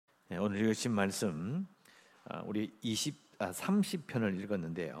오늘 읽으신 말씀 우리 30편을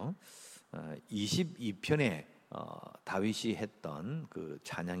읽었는데요. 22편에 다윗이 했던 그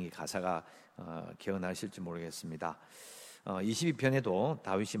찬양의 가사가 기억나실지 모르겠습니다. 22편에도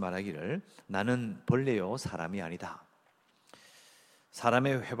다윗이 말하기를 나는 벌레요 사람이 아니다.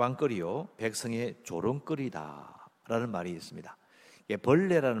 사람의 회방거리요 백성의 조롱거리다 라는 말이 있습니다.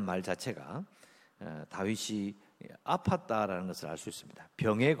 벌레라는 말 자체가 다윗이 아팠다라는 것을 알 수 있습니다.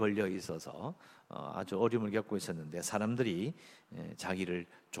 병에 걸려 있어서 아주 어려움을 겪고 있었는데 사람들이 자기를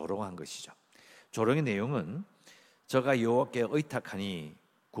조롱한 것이죠. 조롱의 내용은 저가 여호와께 의탁하니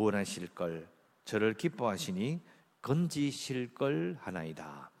구원하실 걸, 저를 기뻐하시니 건지실 걸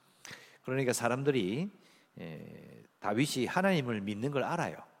하나이다. 그러니까 사람들이 다윗이 하나님을 믿는 걸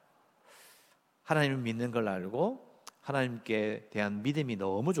알아요. 하나님을 믿는 걸 알고 하나님께 대한 믿음이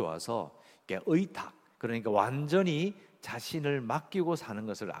너무 좋아서 의탁, 그러니까 완전히 자신을 맡기고 사는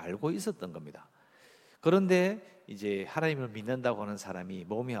것을 알고 있었던 겁니다. 그런데 이제 하나님을 믿는다고 하는 사람이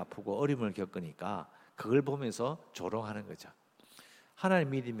몸이 아프고 어려움을 겪으니까 그걸 보면서 조롱하는 거죠. 하나님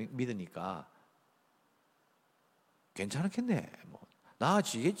믿으니까 괜찮겠네,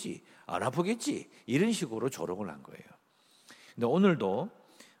 나아지겠지, 안 아프겠지, 이런 식으로 조롱을 한 거예요. 근데 오늘도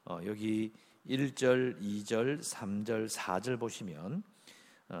여기 1절, 2절, 3절, 4절 보시면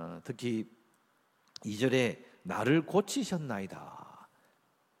특히 2절에 나를 고치셨나이다.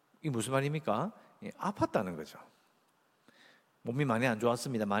 이게 무슨 말입니까? 아팠다는 거죠. 몸이 많이 안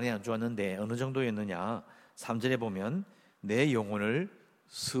좋았습니다. 많이 안 좋았는데 어느 정도였느냐? 3절에 보면 내 영혼을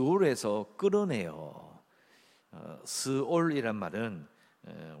스올에서 끌어내요. 스올이란 말은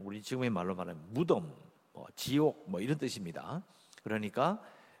우리 지금의 말로 말하면 무덤, 지옥 이런 뜻입니다. 그러니까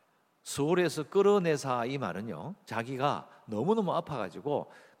스올에서 끌어내사, 이 말은요, 자기가 너무너무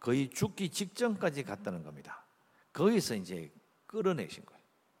아파가지고 거의 죽기 직전까지 갔다는 겁니다. 거기서 이제 끌어내신 거예요.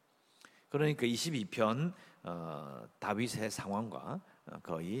 그러니까 22편 다윗의 상황과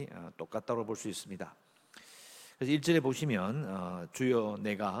거의 똑같다고 볼 수 있습니다. 그래서 1절에 보시면 주여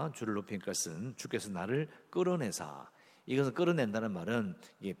내가 주를 높인 것은 주께서 나를 끌어내사, 이것을 끌어낸다는 말은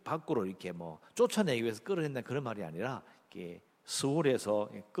밖으로 이렇게 쫓아내기 위해서 끌어낸다는 그런 말이 아니라 이렇게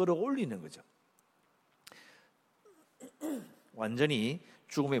스올에서 끌어올리는 거죠. 완전히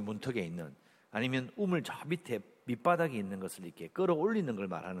죽음의 문턱에 있는, 아니면 우물 저 밑에 밑바닥에 있는 것을 이렇게 끌어올리는 걸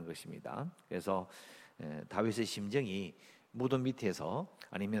말하는 것입니다. 그래서 다윗의 심정이 무덤 밑에서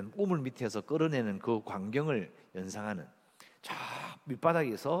아니면 우물 밑에서 끌어내는 그 광경을 연상하는, 저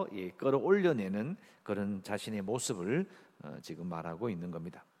밑바닥에서 끌어올려내는 그런 자신의 모습을 지금 말하고 있는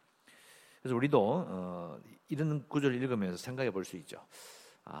겁니다. 그래서 우리도 이런 구절을 읽으면서 생각해 볼 수 있죠.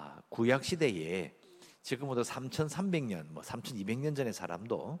 구약 시대에 지금부터 3,300년, 3,200년 전의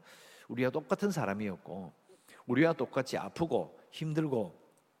사람도 우리와 똑같은 사람이었고, 우리와 똑같이 아프고 힘들고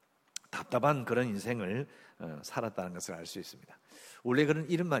답답한 그런 인생을 살았다는 것을 알 수 있습니다. 원래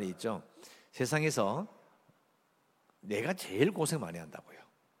이런 말이 있죠. 세상에서 내가 제일 고생 많이 한다고요.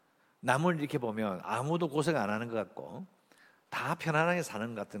 남을 이렇게 보면 아무도 고생 안 하는 것 같고 다 편안하게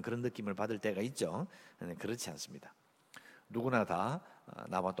사는 것 같은 그런 느낌을 받을 때가 있죠. 그렇지 않습니다. 누구나 다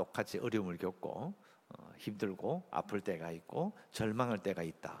나와 똑같이 어려움을 겪고 힘들고 아플 때가 있고 절망할 때가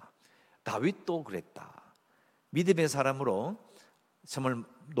있다. 다윗도 그랬다. 믿음의 사람으로 정말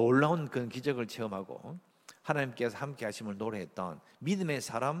놀라운 그런 기적을 체험하고 하나님께서 함께 하심을 노래했던 믿음의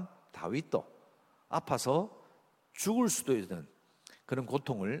사람 다윗도 아파서 죽을 수도 있는 그런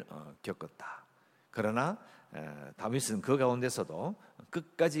고통을 겪었다. 그러나 다윗은 그 가운데서도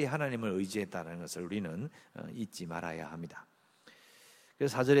끝까지 하나님을 의지했다는 것을 우리는 잊지 말아야 합니다.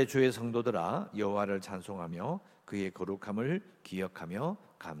 그래서 4절에 주의 성도들아 여호와를 찬송하며 그의 거룩함을 기억하며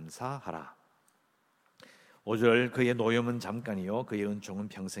감사하라. 5절 그의 노염은 잠깐이요 그의 은총은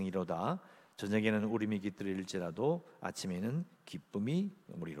평생이로다. 저녁에는 울음이 깃들일지라도 아침에는 기쁨이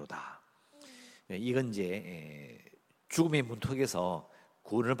오리로다. 이건 이제 죽음의 문턱에서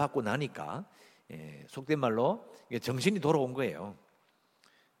구원을 받고 나니까 속된 말로 정신이 돌아온 거예요.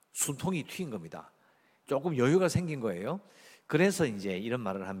 숨통이 트인 겁니다. 조금 여유가 생긴 거예요. 그래서 이제 이런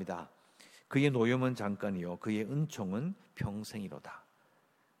말을 합니다. 그의 노염은 잠깐이요 그의 은총은 평생이로다.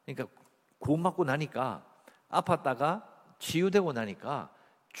 그러니까 구원받고 나니까, 아팠다가 치유되고 나니까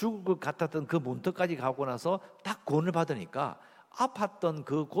죽을 것 같았던 그 문턱까지 가고 나서 딱 구원을 받으니까 아팠던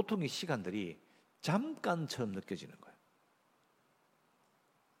그 고통의 시간들이 잠깐처럼 느껴지는 거예요.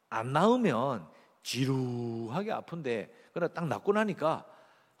 안 나으면 지루하게 아픈데 그러나 딱 낫고 나니까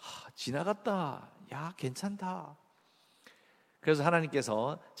지나갔다, 야 괜찮다. 그래서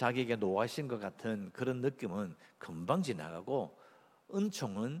하나님께서 자기에게 노하신 것 같은 그런 느낌은 금방 지나가고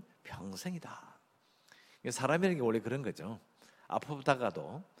은총은 평생이다. 사람이라는 게 원래 그런 거죠.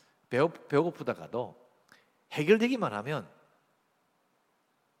 아프다가도 배고프다가도 해결되기만 하면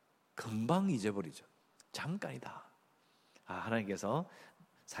금방 잊어버리죠. 잠깐이다. 하나님께서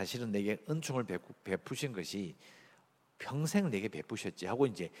사실은 내게 은총을 베푸신 것이 평생 내게 베푸셨지 하고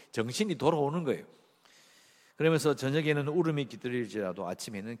이제 정신이 돌아오는 거예요. 그러면서 저녁에는 울음이 깃들일지라도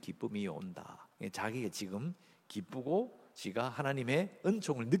아침에는 기쁨이 온다. 자기가 지금 기쁘고 지가 하나님의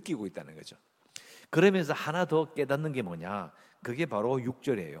은총을 느끼고 있다는 거죠. 그러면서 하나 더 깨닫는 게 뭐냐? 그게 바로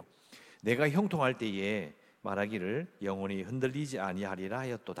 6절이에요. 내가 형통할 때에 말하기를 영원히 흔들리지 아니하리라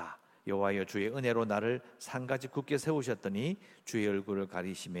하였도다. 여호와여 주의 은혜로 나를 산같이 굳게 세우셨더니 주의 얼굴을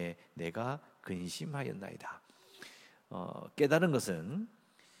가리심에 내가 근심하였나이다. 깨달은 것은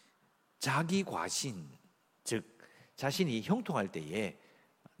자기 과신, 즉 자신이 형통할 때에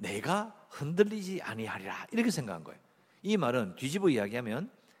내가 흔들리지 아니하리라 이렇게 생각한 거예요. 이 말은 뒤집어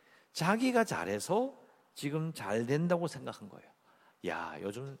이야기하면 자기가 잘해서 지금 잘 된다고 생각한 거예요. 야,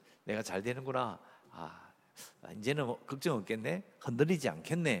 요즘 내가 잘 되는구나. 이제는 뭐 걱정 없겠네. 흔들리지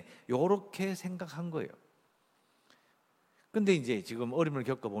않겠네. 요렇게 생각한 거예요. 근데 이제 지금 어려움을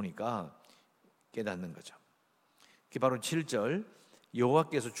겪어보니까 깨닫는 거죠. 그게 바로 7절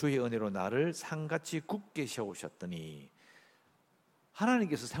여호와께서 주의 은혜로 나를 산같이 굳게 세우셨더니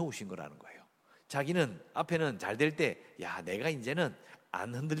하나님께서 세우신 거라는 거예요. 자기는 앞에는 잘 될 때 야, 내가 이제는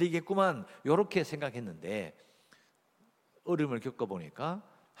안 흔들리겠구만 요렇게 생각했는데 어려움을 겪어보니까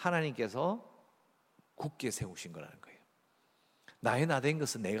하나님께서 굳게 세우신 거라는 거예요. 나의 나 된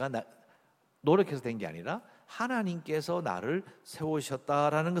것은 내가 노력해서 된 게 아니라 하나님께서 나를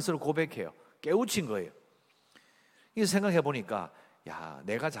세우셨다라는 것을 고백해요. 깨우친 거예요. 이 생각해 보니까 야,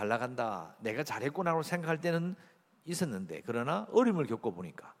 내가 잘 나간다, 내가 잘했구나라고 생각할 때는 있었는데 그러나 어려움을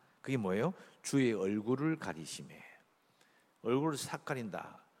겪어보니까 그게 뭐예요? 주의 얼굴을 가리심에 얼굴을 싹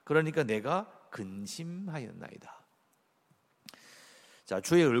가린다. 그러니까 내가 근심하였나이다. 자,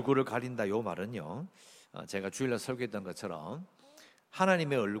 주의 얼굴을 가린다 요 말은요, 제가 주일날 설교했던 것처럼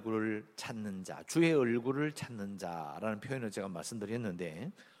하나님의 얼굴을 찾는 자, 주의 얼굴을 찾는 자라는 표현을 제가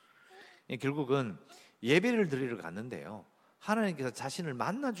말씀드렸는데 결국은 예배를 드리러 갔는데요, 하나님께서 자신을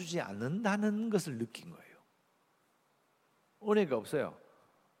만나주지 않는다는 것을 느낀 거예요. 은혜가 없어요.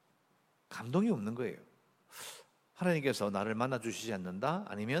 감동이 없는 거예요. 하나님께서 나를 만나주시지 않는다?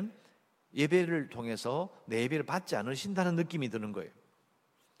 아니면 예배를 통해서 내 예배를 받지 않으신다는 느낌이 드는 거예요.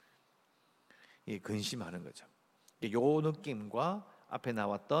 근심하는 거죠. 이 느낌과 앞에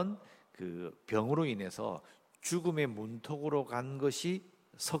나왔던 그 병으로 인해서 죽음의 문턱으로 간 것이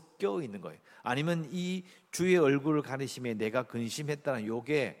섞여 있는 거예요. 아니면 이 주의 얼굴을 가리심에 내가 근심했다는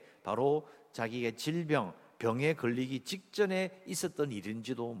요게 바로 자기의 질병, 병에 걸리기 직전에 있었던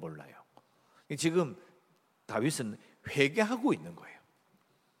일인지도 몰라요. 지금 다윗은 회개하고 있는 거예요.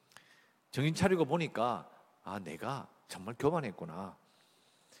 정신 차리고 보니까 내가 정말 교만했구나.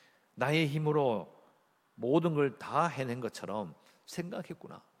 나의 힘으로 모든 걸 다 해낸 것처럼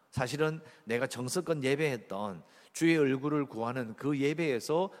생각했구나. 사실은 내가 정성껏 예배했던 주의 얼굴을 구하는 그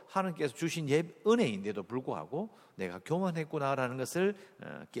예배에서 하나님께서 주신 은혜인데도 불구하고 내가 교만했구나라는 것을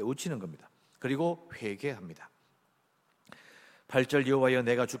깨우치는 겁니다. 그리고 회개합니다. 8절 여호와여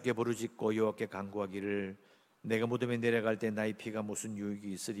내가 주께 부르짖고 여호와께 간구하기를 내가 무덤에 내려갈 때 나의 피가 무슨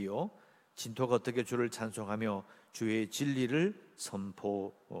유익이 있으리요 진토가 어떻게 주를 찬송하며 주의 진리를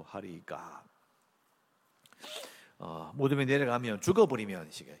선포하리까. 무덤에 내려가면 죽어버리면,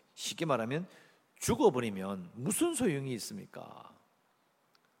 쉽게 말하면 죽어버리면 무슨 소용이 있습니까?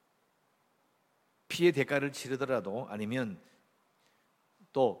 피의 대가를 치르더라도, 아니면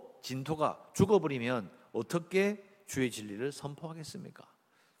또 진토가 죽어버리면 어떻게 주의 진리를 선포하겠습니까?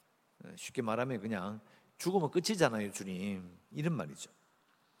 쉽게 말하면 그냥 죽으면 끝이잖아요, 주님. 이런 말이죠.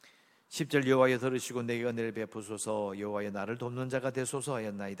 10절 여호와여 들으시고 내게 은혜를 베푸소서 여호와여 나를 돕는 자가 되소서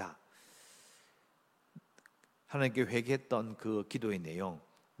하였나이다. 하나님께 회개했던 그 기도의 내용,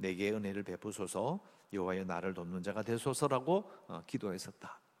 내게 은혜를 베푸소서 여호와여 나를 돕는 자가 되소서라고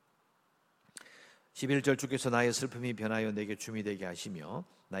기도했었다. 11절 주께서 나의 슬픔이 변하여 내게 춤이 되게 하시며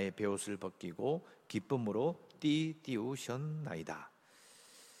나의 베옷을 벗기고 기쁨으로 띠우셨나이다.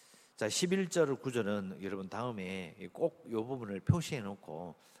 자, 11절 9절은 여러분 다음에 꼭 이 부분을 표시해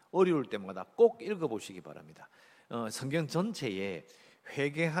놓고 어려울 때마다 꼭 읽어보시기 바랍니다. 성경 전체에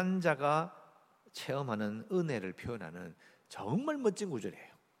회개한 자가 체험하는 은혜를 표현하는 정말 멋진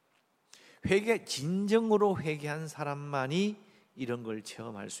구절이에요. 진정으로 회개한 사람만이 이런 걸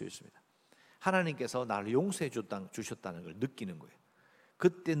체험할 수 있습니다. 하나님께서 나를 용서해 주셨다는 걸 느끼는 거예요.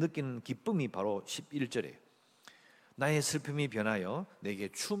 그때 느끼는 기쁨이 바로 11절이에요. 나의 슬픔이 변하여 내게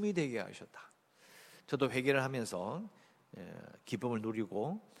춤이 되게 하셨다. 저도 회개를 하면서 기쁨을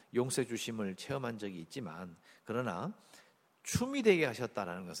누리고 용서해 주심을 체험한 적이 있지만, 그러나 춤이 되게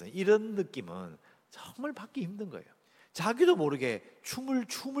하셨다는 것은 이런 느낌은 정말 받기 힘든 거예요. 자기도 모르게 춤을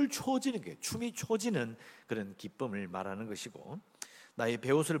춰지는 거예요. 춤이 춰지는 그런 기쁨을 말하는 것이고, 나의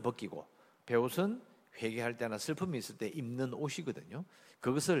베옷을 벗기고, 베옷은 회개할 때나 슬픔이 있을 때 입는 옷이거든요.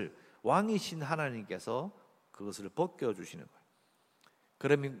 그것을 왕이신 하나님께서 그것을 벗겨주시는 거예요.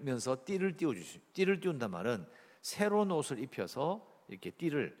 그러면서 띠를 띄운단 말은 새로운 옷을 입혀서 이렇게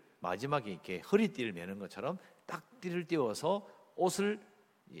띠를 마지막에 이렇게 허리띠를 매는 것처럼 딱 띠를 띄워서 옷을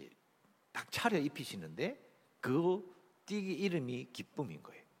딱 차려 입히시는데, 그 띠 이름이 기쁨인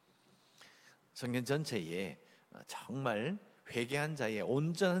거예요. 성경 전체에 정말 회개한 자의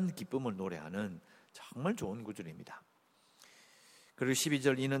온전한 기쁨을 노래하는 정말 좋은 구절입니다. 그리고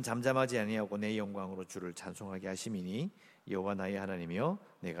 12절, 이는 잠잠하지 아니하고 내 영광으로 주를 찬송하게 하심이니 여호와 나의 하나님이여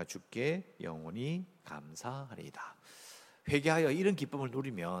내가 주께 영원히 감사하리이다. 회개하여 이런 기쁨을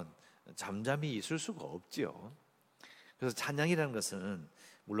누리면 잠잠히 있을 수가 없지요. 그래서 찬양이라는 것은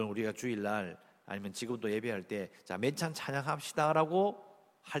물론 우리가 주일날 아니면 지금도 예배할 때 자, 몇 찬 찬양합시다라고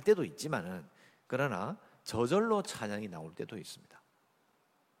할 때도 있지만은, 그러나 저절로 찬양이 나올 때도 있습니다.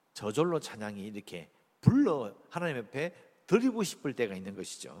 저절로 찬양이 이렇게 불러 하나님 앞에 드리고 싶을 때가 있는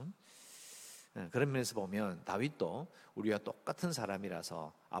것이죠. 그런 면에서 보면 다윗도 우리와 똑같은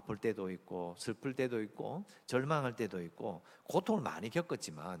사람이라서 아플 때도 있고 슬플 때도 있고 절망할 때도 있고 고통을 많이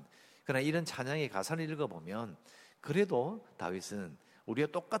겪었지만, 그러나 이런 찬양의 가사를 읽어보면 그래도 다윗은 우리와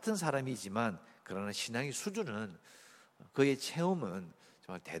똑같은 사람이지만 그러나 신앙의 수준은, 그의 체험은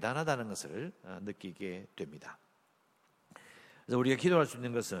정말 대단하다는 것을 느끼게 됩니다. 그래서 우리가 기도할 수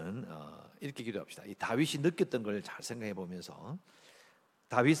있는 것은 이렇게 기도합시다. 이 다윗이 느꼈던 걸 잘 생각해 보면서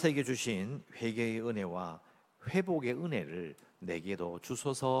다윗에게 주신 회개의 은혜와 회복의 은혜를 내게도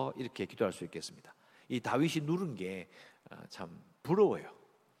주소서, 이렇게 기도할 수 있겠습니다. 이 다윗이 누른 게 참 부러워요.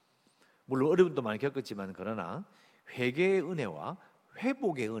 물론 어려움도 많이 겪었지만 그러나 회개의 은혜와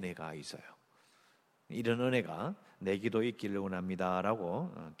회복의 은혜가 있어요. 이런 은혜가 내게도 있기를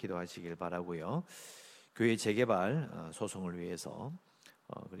원합니다라고 기도하시길 바라고요. 교회 재개발 소송을 위해서,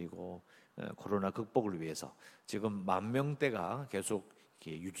 그리고 코로나 극복을 위해서 지금 10,000명대가 계속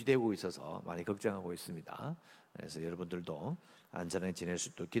유지되고 있어서 많이 걱정하고 있습니다. 그래서 여러분들도 안전하게 지낼 수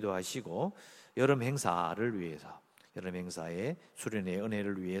있도록 기도하시고, 여름 행사를 위해서, 여름 행사의 수련의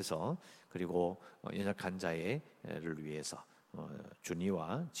은혜를 위해서, 그리고 연약한 자를 위해서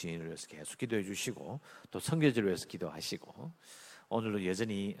준이와 지인을 위해서 계속 기도해 주시고, 또 선교지를 위해서 기도하시고, 오늘도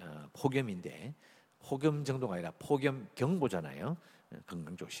여전히 폭염인데, 폭염 정도가 아니라 폭염 경보잖아요.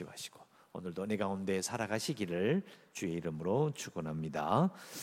 건강 조심하시고 오늘도 내 가운데 살아가시기를 주의 이름으로 축원합니다.